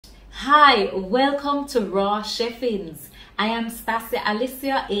Hi, welcome to Raw Cheffinz. I am Stasia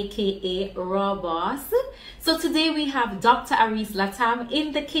Alicia, aka Raw Boss. So today we have Dr. Aris Latham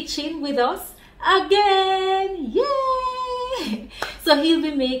in the kitchen with us again. Yay! So he'll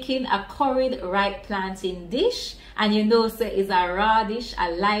be making a curried ripe plantain dish. And you know, so it's a raw dish, a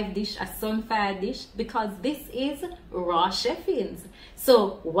live dish, a sunfire dish, because this is Raw Cheffinz.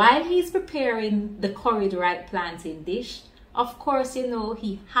 So while he's preparing the curried ripe plantain dish, of course, you know,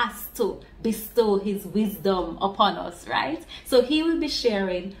 he has to bestow his wisdom upon us, right? So he will be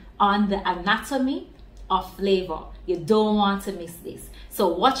sharing on the anatomy of flavor. You don't want to miss this. So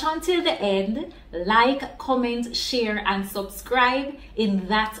watch until the end, like, comment, share, and subscribe in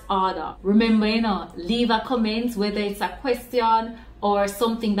that order. Remember, you know, leave a comment, whether it's a question or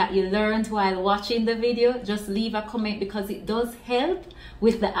something that you learned while watching the video. Just leave a comment because it does help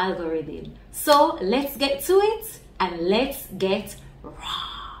with the algorithm. So let's get to it. And let's get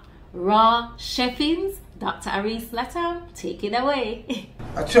raw. Raw Cheffinz, Dr. Aris Latham, take it away.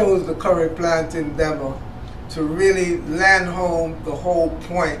 I chose the curried plantain demo to really land home the whole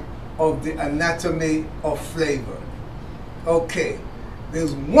point of the anatomy of flavor. Okay,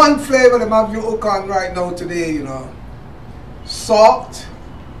 there's one flavor that I'm you hook on right now today, you know. Salt,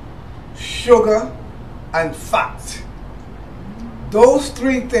 sugar, and fat. Those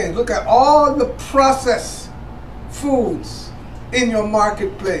three things. Look at all the processed foods in your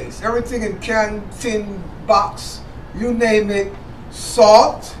marketplace, everything in can, tin, box, you name it.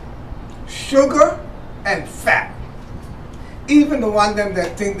 Salt, sugar, and fat. Even the one them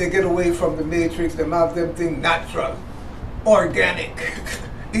that think they get away from the matrix, them have them think natural, organic,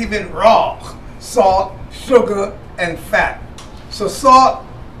 even raw. Salt, sugar, and fat. So salt,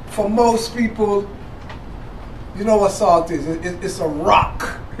 for most people, you know what salt is. It's a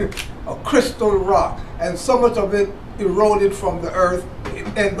rock, a crystal rock, and so much of it eroded from the earth, it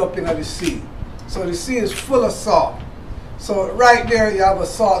ends up in the sea. So the sea is full of salt. So right there you have a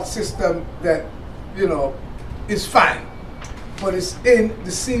salt system that, you know, is fine, but it's in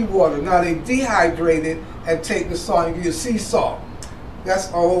the seawater. Now they dehydrate it and take the salt and give you sea salt. That's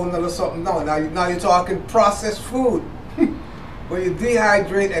a whole nother something. Now you're talking processed food. Where you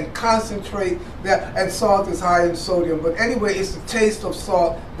dehydrate and concentrate that, and salt is high in sodium. But anyway, it's the taste of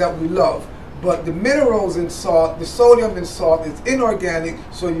salt that we love. But the minerals in salt, the sodium in salt is inorganic,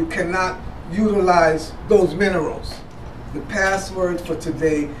 so you cannot utilize those minerals. The password for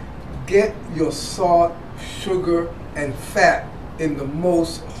today: get your salt, sugar, and fat in the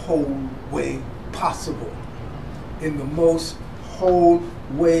most whole way possible. In the most whole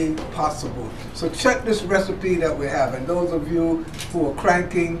way possible. So check this recipe that we have, and those of you who are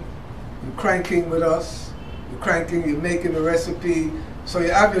cranking, you're cranking with us, you're making the recipe. So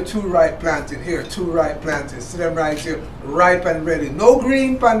you have your 2 ripe plantains here, 2 ripe plantains. See them right here, ripe and ready. No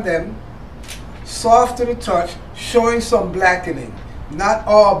green pan them, soft to the touch, showing some blackening. Not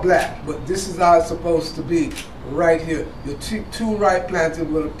all black, but this is how it's supposed to be right here. Your 2 ripe plantains,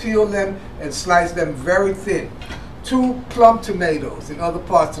 we're going to peel them and slice them very thin. 2 plum tomatoes. In other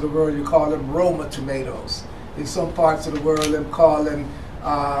parts of the world you call them Roma tomatoes. In some parts of the world they call them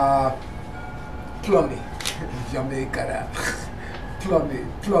plummy. Jamaica that.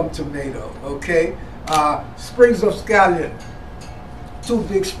 Plum tomato, okay? Sprigs of scallion. 2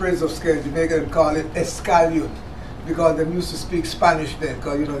 big sprigs of scallion. Jamaica call it escallion, because they used to speak Spanish then,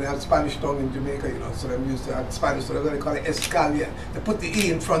 because you know they have Spanish tongue in Jamaica, you know, so they used to have Spanish, so they call it escallion. They put the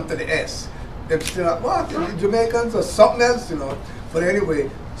E in front of the S. They're still like, what? Jamaicans or something else, you know. But anyway,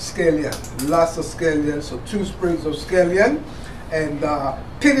 scallion, lots of scallion. So 2 sprigs of scallion, and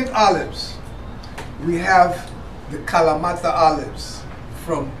pitted olives. We have the Kalamata olives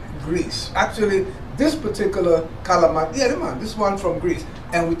from Greece. Actually, this particular Kalamata, yeah, man, this one from Greece,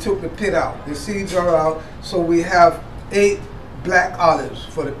 and we took the pit out. The seeds are out, so we have 8 black olives.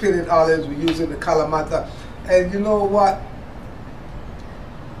 For the pitted olives, we're using the Kalamata, and you know what?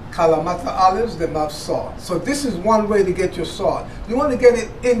 Kalamata olives, they have salt. So this is one way to get your salt. You want to get it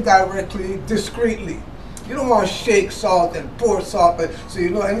indirectly, discreetly. You don't want to shake salt and pour salt. But so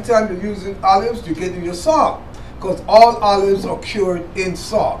you know, anytime you're using olives, you're getting your salt, because all olives are cured in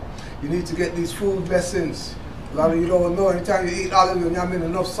salt. You need to get these food lessons. A lot of you don't know, anytime you eat olives and you have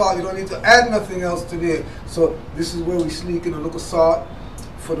enough salt, you don't need to add nothing else to it. So this is where we sneak in a little salt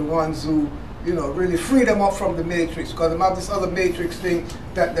for the ones who, you know, really free them up from the matrix, because they have this other matrix thing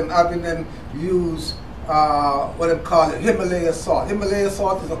that them having them use what they call it, Himalaya salt. Himalaya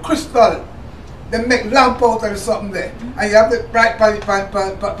salt is a crystal. They make lamp out of something there, and you have it right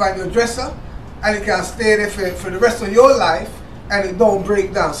by your dresser, and it can stay there for the rest of your life, and it don't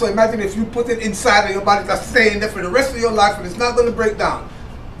break down. So imagine if you put it inside of your body, that's staying there for the rest of your life, and it's not going to break down.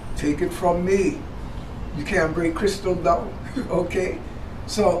 Take it from me. You can't break crystal down, okay?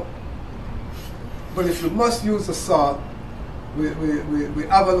 So, but if you must use the salt, we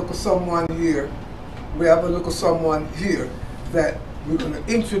have a look at someone here. We have a look at someone here that we're going to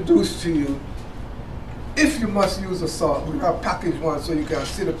introduce to you. If you must use the salt, we have package one so you can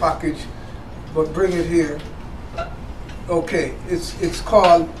see the package, but bring it here. Okay, it's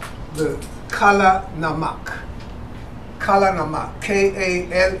called the Kala Namak. Kala Namak,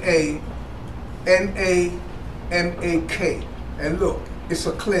 K-A-L-A-N-A-M-A-K. And look, it's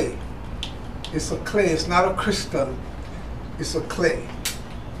a clay. It's a clay, it's not a crystal, it's a clay.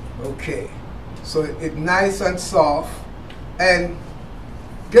 Okay, so it's nice and soft. And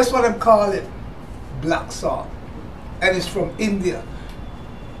guess what I call it? Black salt. And it's from India.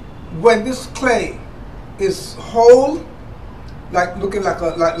 When this clay is whole, like looking like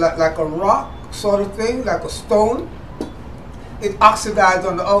a rock sort of thing, like a stone, it oxidizes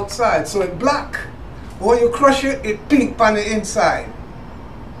on the outside, so it's black. When you crush it, it's pink on the inside.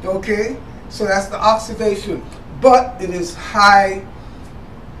 Okay? So that's the oxidation. But it is high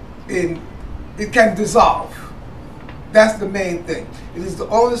in, it can dissolve. That's the main thing. It is the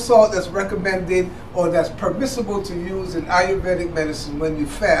only salt that's recommended or that's permissible to use in Ayurvedic medicine when you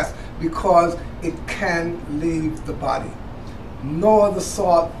fast, because it can leave the body. No other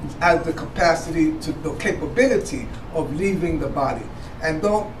salt has the capacity to, the capability of leaving the body. And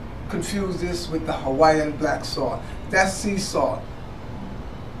don't confuse this with the Hawaiian black salt. That's sea salt.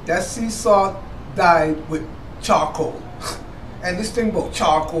 That sea salt dyed with charcoal. And this thing about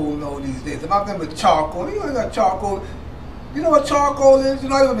charcoal now these days. If I'm talking about charcoal, you know got charcoal. You know what charcoal is? You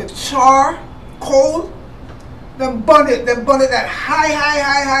know what I mean? Charcoal. Then burn it at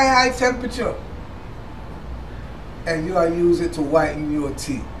high temperature. And you use it to whiten your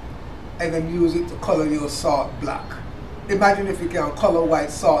teeth. And then use it to color your salt black. Imagine if you can color white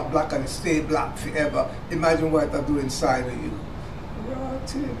salt black and it stay black forever. Imagine what it'll do inside of you.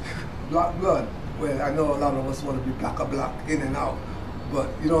 Black blood. Well, I know a lot of us want to be black, in and out. But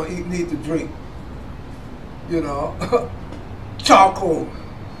you don't need to drink. You know. Charcoal.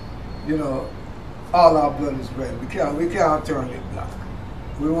 You know. All our blood is red. We can't turn it black.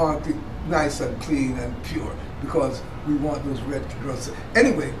 We want it nice and clean and pure, because we want those red girls.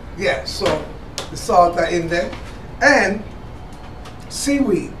 Anyway, yeah, so the salt are in there. And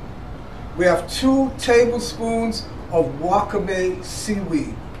seaweed. We have 2 tablespoons of wakame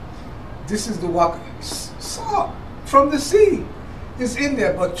seaweed. This is the salt from the sea. It's in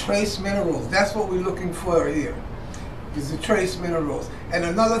there, but trace minerals. That's what we're looking for here, is the trace minerals. And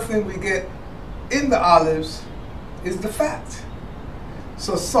another thing we get in the olives is the fat.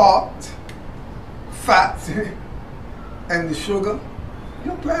 So salt, fat, and the sugar.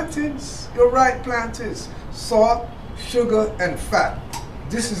 Your plantains, your ripe plantains. Salt, sugar, and fat.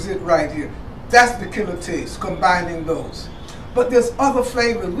 This is it right here. That's the killer taste, combining those. But there's other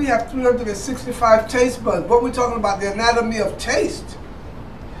flavors. We have 365 taste buds. What we're talking about, the anatomy of taste.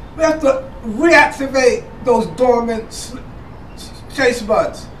 We have to reactivate those dormant taste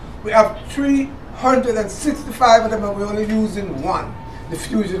buds. We have 365 of them, and we're only using one. The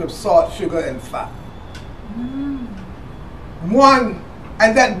fusion of salt, sugar, and fat. One,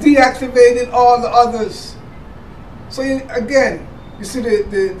 and that deactivated all the others. So again, you see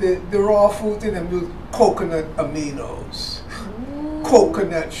the raw food in them, use coconut aminos,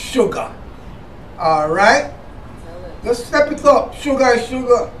 coconut sugar. All right, let's step it up. Sugar is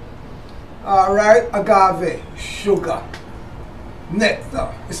sugar. All right, agave, sugar,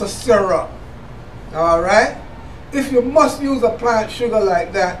 nectar. It's a syrup. All right. If you must use a plant sugar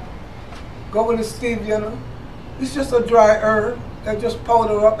like that, go with the stevia. You know? It's just a dry herb that just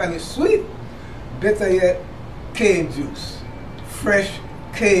powder up and it's sweet. Better yet, cane juice. Fresh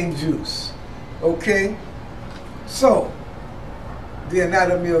cane juice. Okay? So, the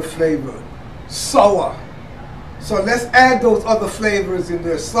anatomy of flavor. Sour. So let's add those other flavors in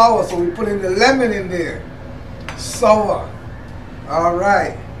there. Sour, so we put in the lemon in there. Sour. All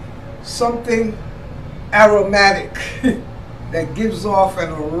right. Something aromatic that gives off an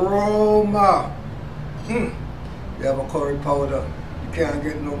aroma. You have a curry powder. You can't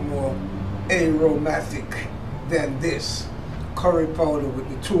get no more aromatic than this. Curry powder with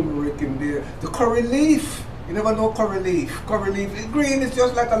the turmeric in there. The curry leaf. You never know curry leaf. Curry leaf is green, it's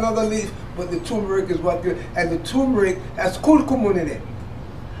just like another leaf, but the turmeric is what good. And the turmeric has curcumin in it.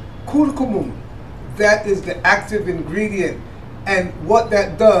 Curcumin. That is the active ingredient. And what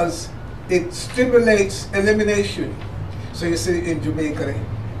that does, it stimulates elimination. So you see in Jamaica,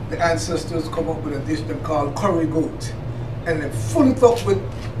 the ancestors come up with a dish they call curry goat. And they fill it up with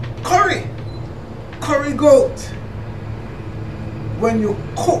curry. Curry goat. when you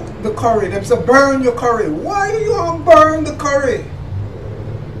cook the curry, they say burn your curry. Why do you want to burn the curry?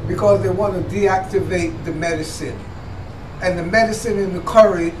 Because they want to deactivate the medicine. And the medicine in the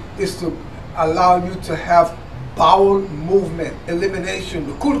curry is to allow you to have bowel movement, elimination,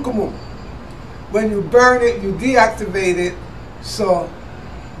 the kurkumu. When you burn it, you deactivate it, so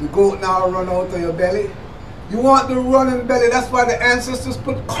the goat now run out of your belly. You want the running belly. That's why the ancestors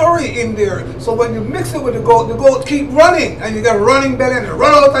put curry in there. So when you mix it with the goat keep running, and you get a running belly and it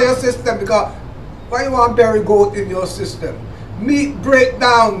run out of your system. Because why you want bury goat in your system? Meat break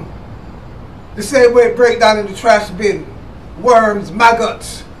down the same way it break down in the trash bin. Worms,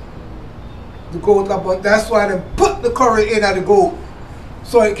 maggots. The goat, but that's why they put the curry in at the goat,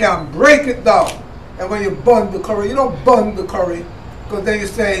 so it can break it down. And when you bun the curry, you don't bun the curry, because then you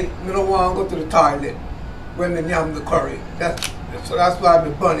say, you don't want to go to the toilet when they yam the curry. So that's why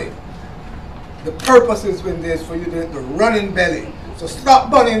we bun it. The purpose is when there's for you the running belly. So stop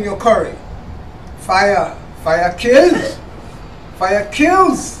bunning your curry. Fire kills. Fire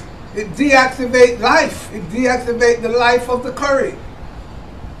kills. It deactivates life. It deactivates the life of the curry.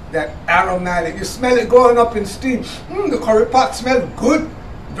 That aromatic. You smell it going up in steam. The curry pot smells good.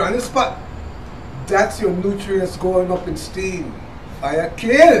 Join the spot. That's your nutrients going up in steam. Fire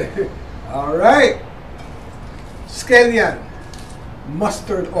kill. Alright. Scallion.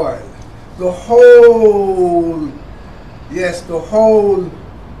 Mustard oil. The whole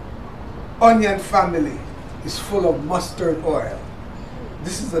onion family is full of mustard oil.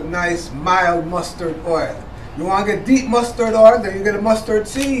 This is a nice mild mustard oil. You want to get deep mustard oil, then you get a mustard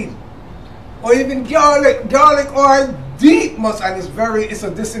seed. Or even garlic oil, deep mustard, and it's a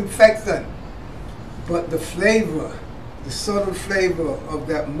disinfectant. But the flavor, the subtle flavor of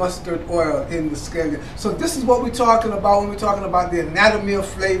that mustard oil in the scallion. So this is what we're talking about when we're talking about the anatomy of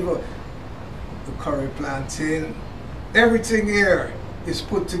flavor. The curry plantain. Everything here is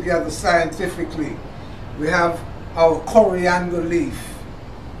put together scientifically. We have our coriander leaf.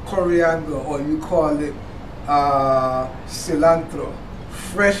 Coriander, or you call it cilantro.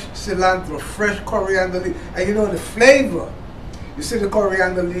 Fresh cilantro, fresh coriander leaf. And you know the flavor. You see the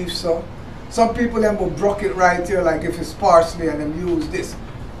coriander leaf, so? Some people then will brook it right here, like if it's parsley, and then use this.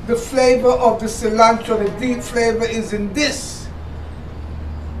 The flavor of the cilantro, the deep flavor is in this.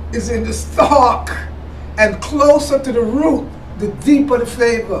 Is in the stalk. And closer to the root, the deeper the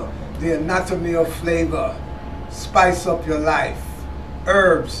flavor. The anatomy of flavor. Spice up your life.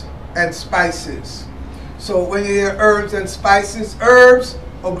 Herbs and spices. So when you hear herbs and spices, herbs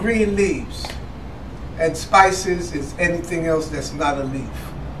are green leaves. And spices is anything else that's not a leaf.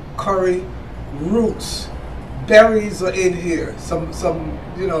 Curry, roots, berries are in here. Some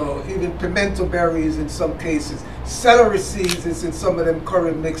even pimento berries in some cases. Celery seeds is in some of them,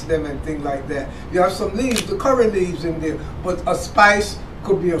 curry mix them and things like that. You have some leaves, the curry leaves in there. But a spice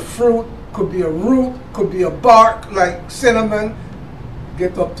could be a fruit, could be a root, could be a bark like cinnamon.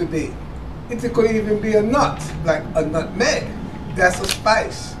 Get up to date. It could even be a nut, like a nutmeg. That's a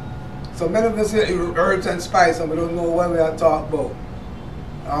spice. So many of us hear herbs and spice and we don't know what we are talking about.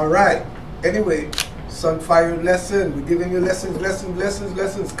 Alright. Anyway, Sunfire lesson. We're giving you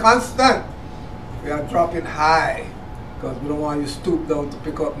lessons, constant. We are dropping high because we don't want you to stoop down to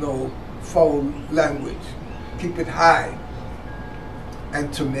pick up no foul language. Keep it high.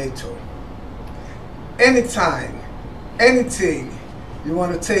 And tomato. Anytime, anything you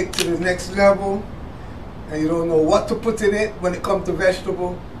want to take to the next level and you don't know what to put in it when it comes to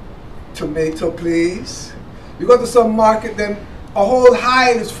vegetable, tomato please. You go to some market, then a whole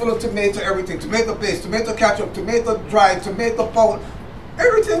aisle is full of tomato, everything. Tomato paste, tomato ketchup, tomato dry, tomato powder,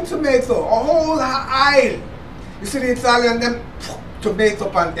 everything tomato, a whole aisle. You see the Italian, them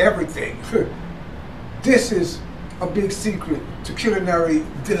tomato on everything. This is a big secret to culinary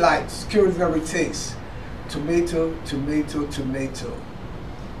delights, culinary taste. Tomato, tomato, tomato.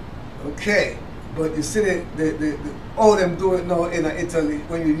 Okay, but you see all them do it now in Italy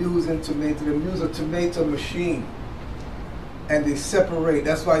when you're using tomato. They use a tomato machine and they separate.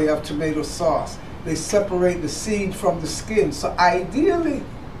 That's why you have tomato sauce. They separate the seed from the skin. So ideally,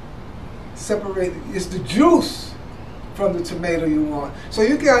 separate it's the juice from the tomato you want. So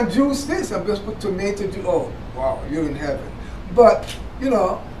you can juice this and just put tomato juice. Oh, wow, you're in heaven. But you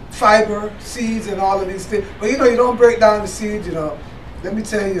know, fiber, seeds, and all of these things. But you know, you don't break down the seeds. You know, let me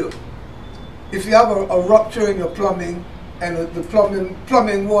tell you. If you have a rupture in your plumbing and the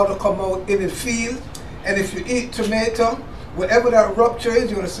plumbing water come out in the field, and if you eat tomato, wherever that rupture is,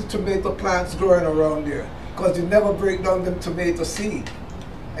 you're going to see tomato plants growing around there because you never break down them tomato seed.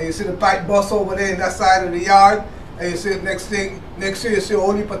 And you see the pipe bust over there in that side of the yard, and you see it next year you see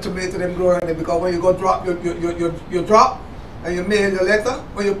only for tomato them growing there because when you go drop your drop, and you mail your letter,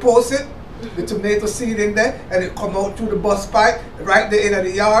 when you post it, the tomato seed in there, and it come out through the bus pipe, right there in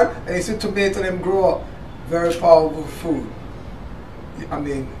the yard, and you see tomato them grow up. Very powerful food. I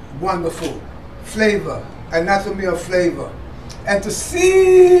mean, wonderful. Flavor, anatomy of flavor. And to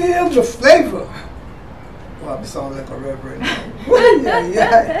seal the flavor, well, I sound like a reverend.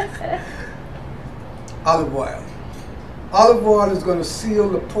 Olive oil. Olive oil is going to seal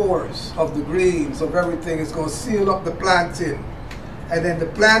the pores of the greens, of everything. It's going to seal up the plantain. And then the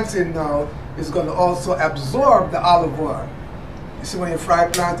plantain now is going to also absorb the olive oil. You see, when you fry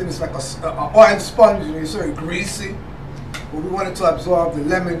plantain, it's like an oil sponge, and it's very greasy. But we want it to absorb the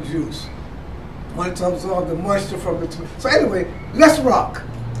lemon juice. We want it to absorb the moisture from the tomato. So anyway, let's rock.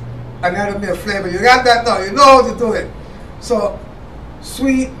 Anatomy of flavor. You got that now. You know how to do it. So,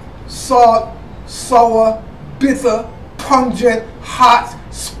 sweet, salt, sour, bitter, pungent, hot,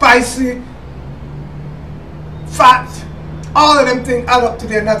 spicy, fat. All of them things add up to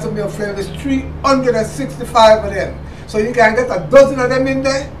the anatomy of flavor. There's 365 of them. So you can get a dozen of them in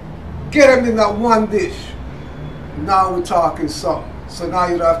there, get them in that one dish. Now we're talking something. So now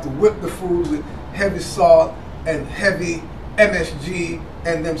you don't have to whip the food with heavy salt and heavy MSG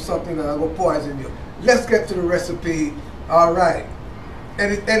and then something that will poison you. Let's get to the recipe. All right.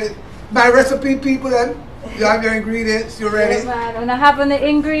 My recipe, people, then, you have your ingredients, you ready? Yeah, man. And I have the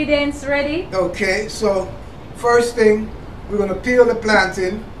ingredients ready. Okay, so first thing, we're going to peel the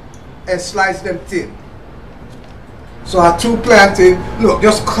plantain and slice them thin. So our 2 plantain, look,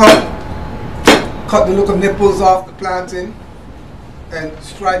 just cut the little nipples off the plantain and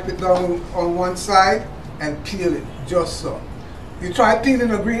stripe it down on one side and peel it, just so. You try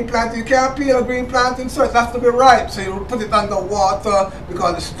peeling a green plantain, you can't peel a green plantain, so it has to be ripe. So you put it under water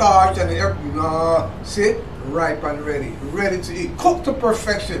because the starch and the everything. No, see, ripe and ready to eat. Cooked to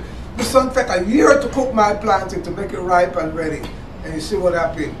perfection. The sun took a year to cook my plantain to make it ripe and ready. And you see what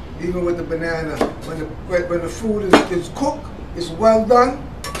happened, even with the banana. When the food is cooked, it's well done,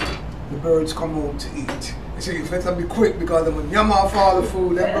 the birds come home to eat. You see, you better be quick because they will yum off all the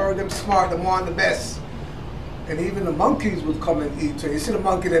food. Them birds, them smart, them want the best. And even the monkeys would come and eat. So you see the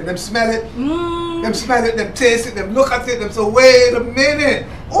monkey, them smell it, them smell it, them taste it, them look at it, them say, wait a minute.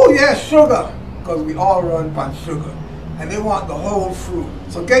 Oh yeah, sugar. Because we all run on sugar. And they want the whole fruit.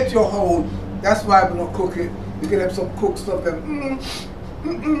 So get your whole, that's why we don't cook it. You get them some cooked stuff, them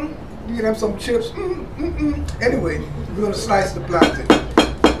you get them some chips, Anyway, we're going to slice the plantain.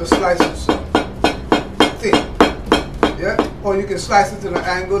 Just slice it so thin. Yeah? Or you can slice it in an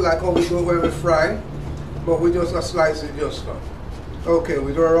angle like how we do it when we fry. But we just slice it just so. Okay,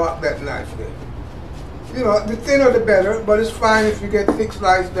 we don't rock that knife there. You know, the thinner the better, but it's fine if you get thick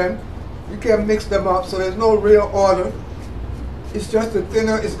sliced them. You can mix them up, so there's no real order. It's just the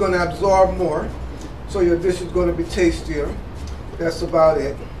thinner is going to absorb more, so your dish is going to be tastier. That's about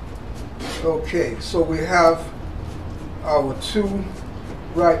it. Okay, so we have our 2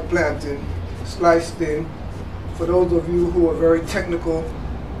 ripe plantain sliced thin. For those of you who are very technical,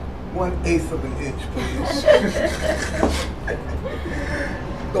 1/8 of an inch, please.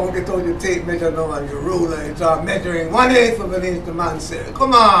 Don't get all your tape measure now on your ruler and start measuring 1/8 of an inch. The man said,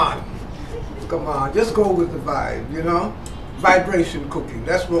 come on, just go with the vibe, you know? Vibration cooking,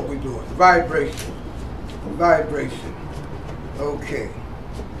 that's what we're doing. Vibration. Okay.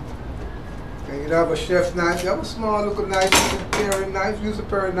 And you have a chef knife, you have a small little knife, paring knife, use a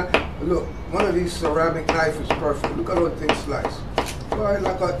paring knife. But look, one of these ceramic knives is perfect. Look at how things slice. Well,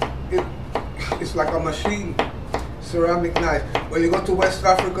 it's like a machine. Ceramic knife. When you go to West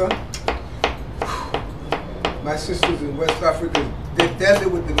Africa, my sisters in West Africa, they're deadly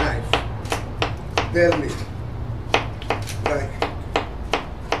with the knife. Deadly. Like,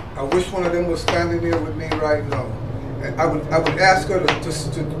 I wish one of them was standing here with me right now. I would ask her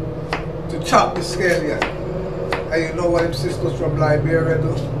to chop the scallion. And you know what them sisters from Liberia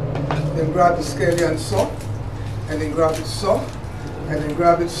do? They grab the scallion so, and then grab it so, and then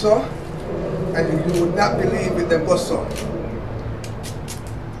grab it so, and you would not believe it, them go so.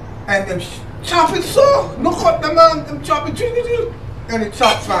 And then chop it so, no cut them on, them chop it, and it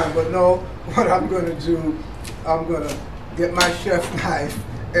chops fine. But no, what I'm gonna do, I'm gonna get my chef knife,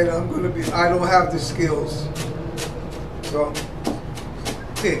 and I'm gonna I don't have the skills. So,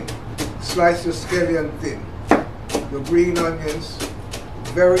 thin, slice your scallion thin. Your green onions,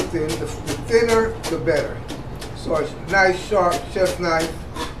 very thin, the thinner, the better. So a nice sharp chef knife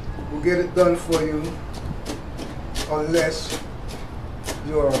will get it done for you, unless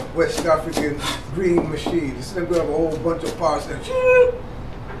you're a West African green machine. This is going to have a whole bunch of parts there.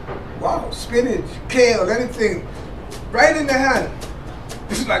 Wow, spinach, kale, anything, right in the hand.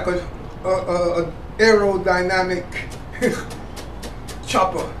 It's like a aerodynamic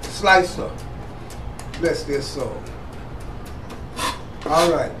chopper, slicer. Bless their soul.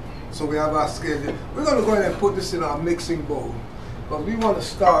 Alright, so we have our scallion. We're going to go ahead and put this in our mixing bowl, because we want to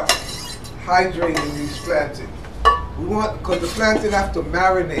start hydrating these plantains. We want, because the plantain have to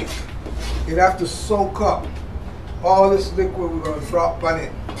marinate. It have to soak up all this liquid we're going to drop on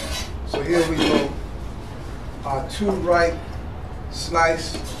it. So here we go. Our 2 ripe,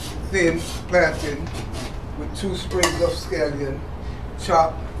 sliced, thin plantain with 2 sprigs of scallion,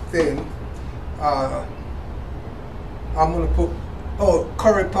 chopped thin. I'm going to put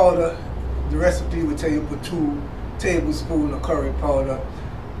curry powder. The recipe will tell you put 2 tablespoons of curry powder.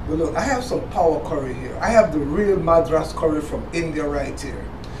 But look, I have some power curry here. I have the real Madras curry from India right here.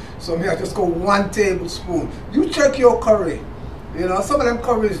 So I just go 1 tablespoon. You check your curry. You know, some of them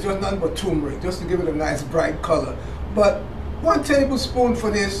curries is just nothing but turmeric, just to give it a nice bright color. But 1 tablespoon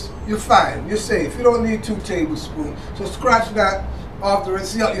for this, you're fine, you're safe. You don't need 2 tablespoons. So scratch that off the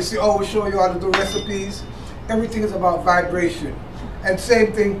recipe. You see, I always show you how to do recipes. Everything is about vibration. And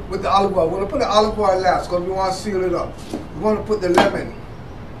same thing with the olive oil. We're going to put the olive oil last because we want to seal it up. We want to put the lemon.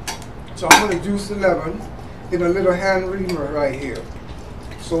 So I'm going to juice the lemon in a little hand reamer right here.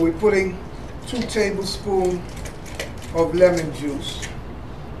 So we're putting 2 tablespoons of lemon juice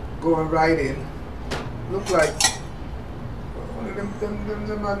going right in. Look like one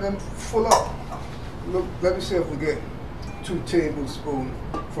of them full up. Look, let me see if we get 2 tablespoons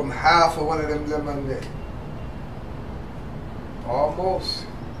from half of one of them lemon there. Almost.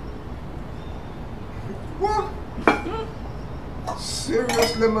 What?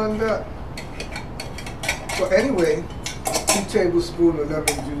 Serious lemon there. So anyway, 2 tablespoons of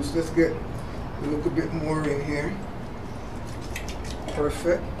lemon juice. Let's get a little bit more in here.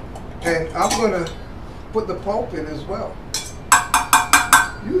 Perfect. And I'm going to put the pulp in as well.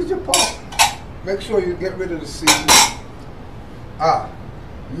 Use your pulp. Make sure you get rid of the seeds.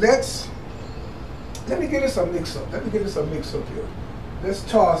 Let me get this a mix up. Let me get this a mix up here. Let's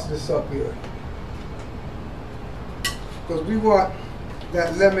toss this up here. Because we want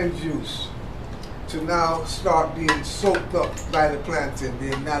that lemon juice to now start being soaked up by the plantain,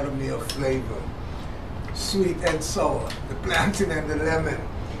 the anatomy of flavor. Sweet and sour, the plantain and the lemon.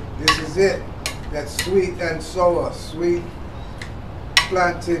 This is it. That's sweet and sour. Sweet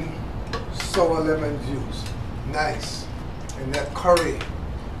plantain, sour lemon juice. Nice. And that curry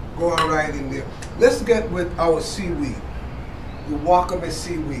going right in there. Let's get with our seaweed, the wakame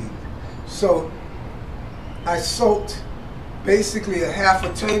seaweed. So I soaked basically a half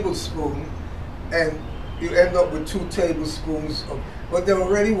a tablespoon, and you end up with 2 tablespoons of, but they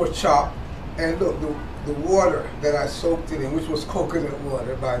already were chopped. And look, the water that I soaked it in, which was coconut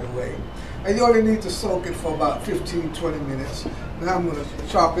water, by the way, and you only need to soak it for about 15-20 minutes. Now I'm going to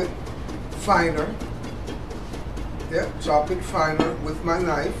chop it finer. Yeah, chop it finer with my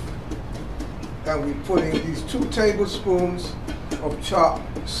knife. And we're putting these 2 tablespoons of chopped,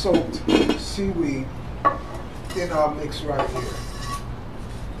 soaked seaweed in our mix right here.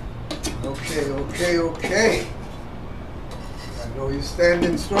 Okay. I know you're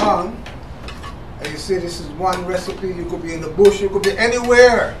standing strong. And you see, this is one recipe. You could be in the bush, you could be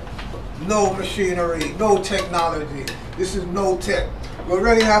anywhere. No machinery, no technology. This is no tech. We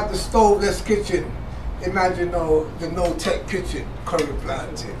already have the stoveless kitchen. Imagine the no-tech kitchen, curry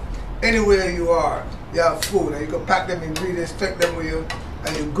plantain. Anywhere you are, you have food, and you can pack them ingredients, take them with you,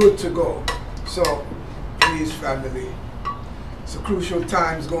 and you're good to go. So, please, family, it's a crucial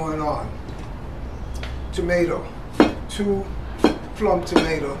times going on. Tomato, 2 plum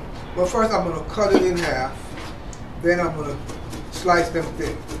tomato. Well, first I'm going to cut it in half, then I'm going to slice them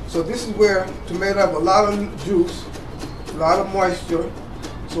thin. So this is where tomato have a lot of juice, a lot of moisture,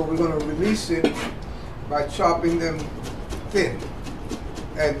 so we're going to release it by chopping them thin,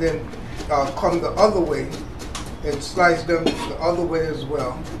 and then come the other way and slice them the other way as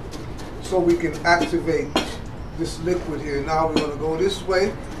well, so we can activate this liquid here. Now we're going to go this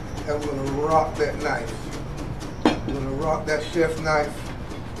way, and we're going to rock that knife. We're going to rock that chef knife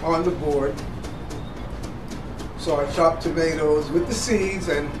on the board. So I chopped tomatoes with the seeds,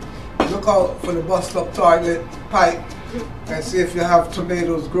 and look out for the bust up toilet pipe and see if you have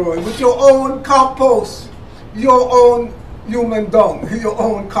tomatoes growing with your own compost, your own human dung, your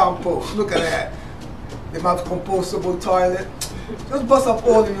own compost. Look at that. They have compostable toilet. Just bust up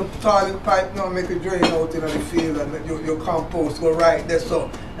all in your toilet pipe now, make a drain out in the field, and let your compost go right there. So,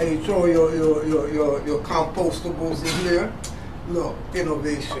 and you throw your compostables in here. Look,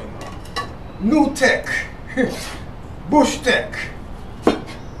 innovation, new tech, bush tech.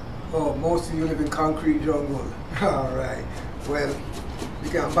 Oh, most of you live in concrete jungle. All right. Well, you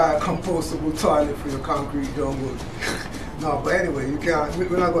can buy a compostable toilet for your concrete jungle. No, but anyway, you can't.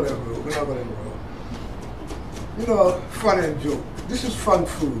 We're not going to roll. We're not going to roll. You know, fun and joke. This is fun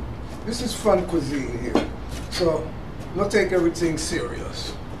food. This is fun cuisine here. So, don't take everything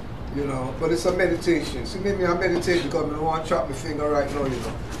serious. You know, but it's a meditation. See, maybe I meditate because I don't want to chop my finger right now, you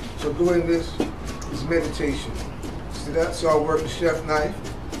know. So doing this is meditation. See that? So I work the chef knife.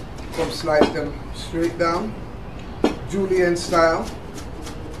 Come slice them straight down. Julienne style.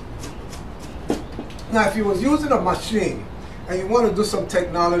 Now, if you was using a machine and you want to do some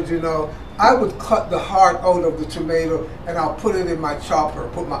technology, you know, I would cut the heart out of the tomato and I'll put it in my chopper,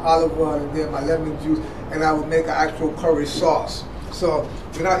 put my olive oil in there, my lemon juice, and I would make an actual curry sauce. So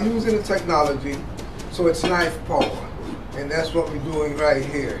we're not using the technology, so it's knife power. And that's what we're doing right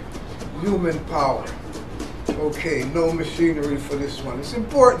here. Human power. Okay, no machinery for this one. It's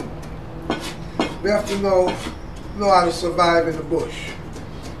important. We have to know how to survive in the bush.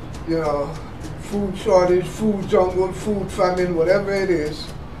 You know, food shortage, food jungle, food famine, whatever it is,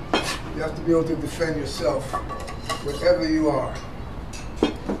 you have to be able to defend yourself wherever you are.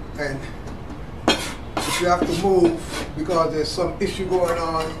 And if you have to move because there's some issue going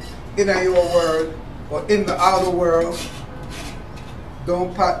on in your world or in the outer world,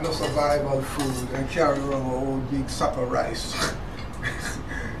 don't pack no survival food and carry around a whole big sack of rice.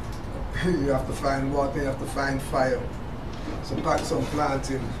 You have to find water, you have to find fire. So pack some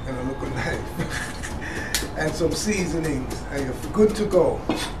plantain and a little knife and some seasonings and you're good to go.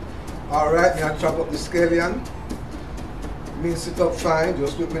 Alright, now chop up the scallion. Mince it up fine,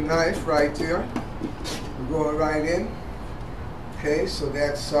 just with my knife right here. We're going right in. Okay, so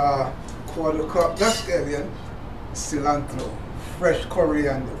that's quarter cup, not scallion, cilantro. Fresh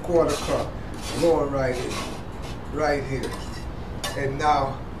coriander, quarter cup. Going right in, right here. And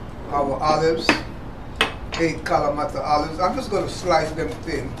now our olives, 8 Kalamata olives. I'm just going to slice them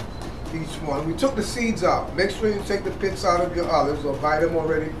thin, each one. We took the seeds out. Make sure you take the pits out of your olives or buy them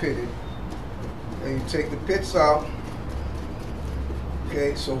already pitted. And you take the pits out.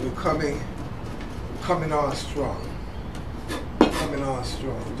 Okay, so we're coming on strong. Coming on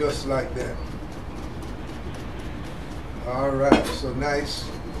strong, just like that. Alright, so nice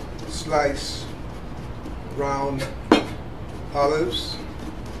slice round olives.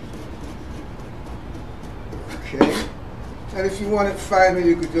 Okay, and if you want it finer,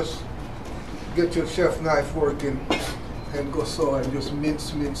 you could just get your chef knife working and go so and just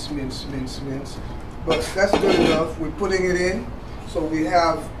mince. But that's good enough. We're putting it in, so we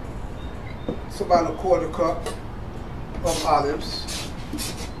have it's about a quarter cup of olives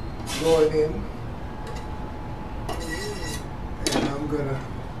going in, and I'm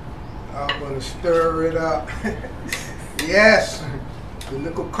gonna stir it up. Yes, the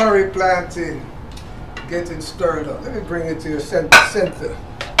little curry plantain getting stirred up. Let me bring it to your center,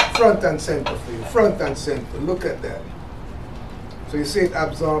 front and center for you, front and center. Look at that. So you see it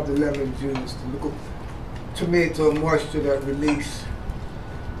absorb the lemon juice, the little tomato moisture that release,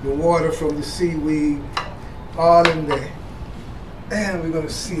 the water from the seaweed, all in there. And we're gonna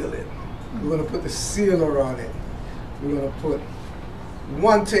seal it. We're gonna put the sealer on it. We're gonna put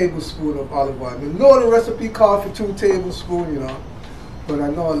 1 tablespoon of olive oil. You know the recipe called for 2 tablespoons, you know, but I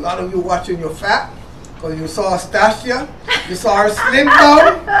know a lot of you watching your fat. Because you saw Stasia, you saw her slim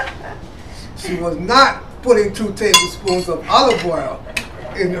down. She was not putting 2 tablespoons of olive oil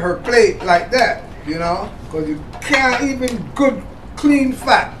in her plate like that, you know, because you can't even good clean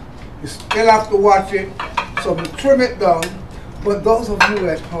fat. You still have to watch it, so we trim it down. But those of you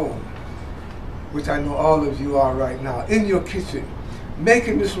at home, which I know all of you are right now, in your kitchen,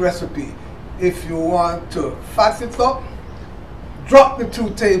 making this recipe, if you want to fat it up, drop the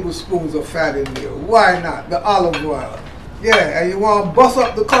 2 tablespoons of fat in there. Why not? The olive oil. Yeah, and you want to bust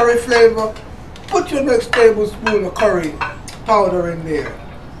up the curry flavor, put your next tablespoon of curry powder in there.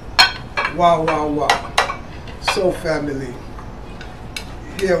 Wow, wow, wow. So family,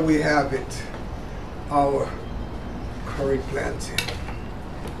 here we have it. Our curry plantain.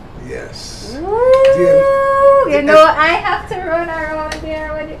 Yes. Ooh, you know, I have to run around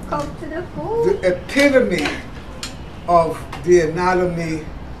there when it comes to the food. The epitome of the anatomy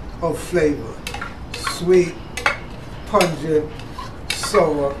of flavor. Sweet, pungent,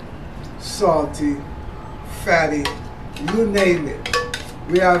 sour, salty, fatty, you name it.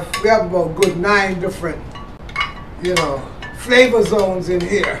 We have about good 9 different, you know, flavor zones in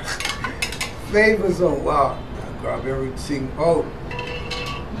here. Flavor zone. Wow. I grab everything out.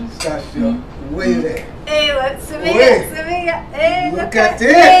 Sasha, way there. Hey, what's the Hey, look at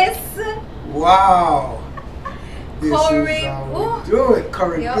this. Wow. This curry. is how we do it.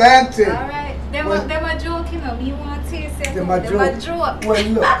 Curry plantain. All right. Them a joke, you know. Me want to taste it. Them a joke. Well,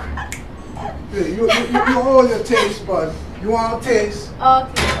 look. You hold your taste bud You want to taste? Okay.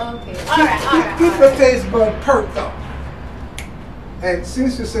 Alright. Keep the taste bud perked up. And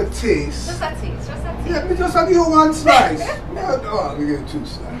since you said taste, Just a taste. yeah, me just give you one slice. Oh, we get 2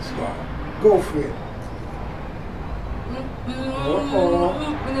 slices. Go for it.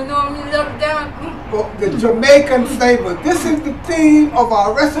 Well, the Jamaican flavor. This is the theme of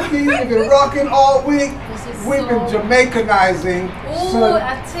our recipes. We've been rocking all week. We've been Jamaicanizing. Ooh,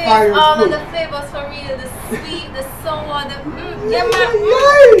 I taste all of the flavors for real. The sweet, the sour, the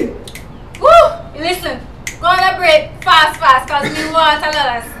Woo! Listen, go on a break fast, cause we want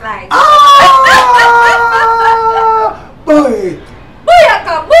another slice. Boy!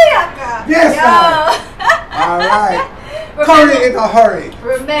 Booyaka! Yes, alright. Curry in a hurry.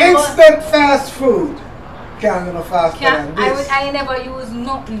 Remember, Instant fast food. Can't go faster than this. I never use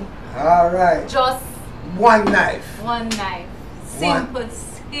nothing. Alright. Just one knife. Simple.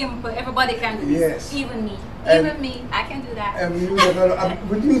 Everybody can do this. Yes. Even me. I can do that. And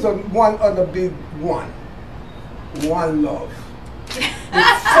we use one other big one. One love.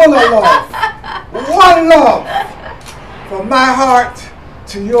 It's full of love. One love. From my heart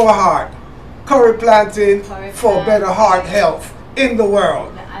to your heart. Curry plantain for better heart health in the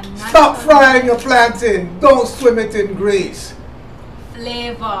world. Stop frying your plantain. Don't swim it in grease.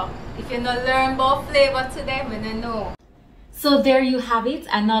 Flavor. If you don't learn about flavor today, we don't know. So there you have it.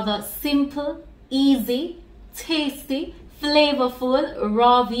 Another simple, easy, tasty, flavorful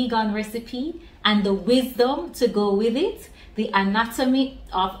raw vegan recipe and the wisdom to go with it. The Anatomy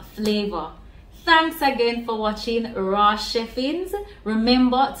of Flavour. Thanks again for watching Raw Cheffinz.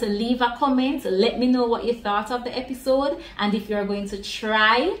 Remember to leave a comment. Let me know what you thought of the episode and if you're going to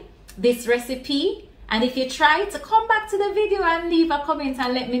try this recipe. And if you try to come back to the video and leave a comment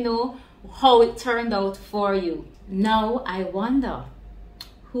and let me know how it turned out for you. Now I wonder,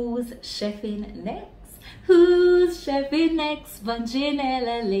 who's chefing next? Who's chefing next?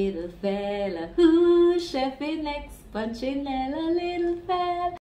 Punchinella, little fella. Who's chefing next? Punchinella, little fella.